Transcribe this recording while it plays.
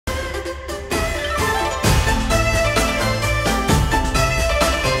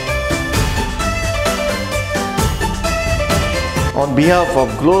On behalf of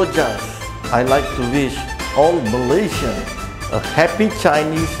Glomac, I'd like to wish all Malaysians a happy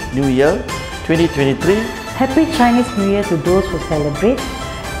Chinese New Year 2023. Happy Chinese New Year to those who celebrate.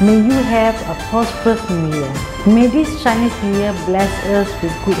 May you have a prosperous New Year. May this Chinese New Year bless us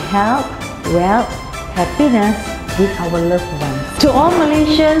with good health, wealth, happiness with our loved ones. To all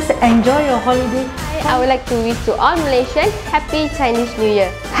Malaysians, enjoy your holiday. I would like to wish to all Malaysians Happy Chinese New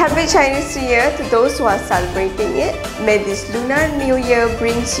Year. Happy Chinese New Year to those who are celebrating it. May this Lunar New Year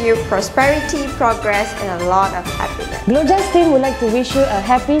brings you prosperity, progress and a lot of happiness. Glomac team would like to wish you a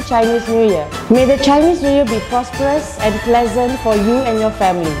Happy Chinese New Year. May the Chinese New Year be prosperous and pleasant for you and your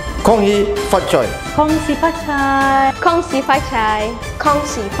family. Kong Hee Fat Choi. Kong Si Fa Chai. Kong Si Fa Chai. Kong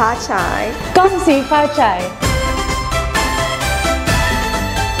Si Fa Chai. Kong Si Fa Chai.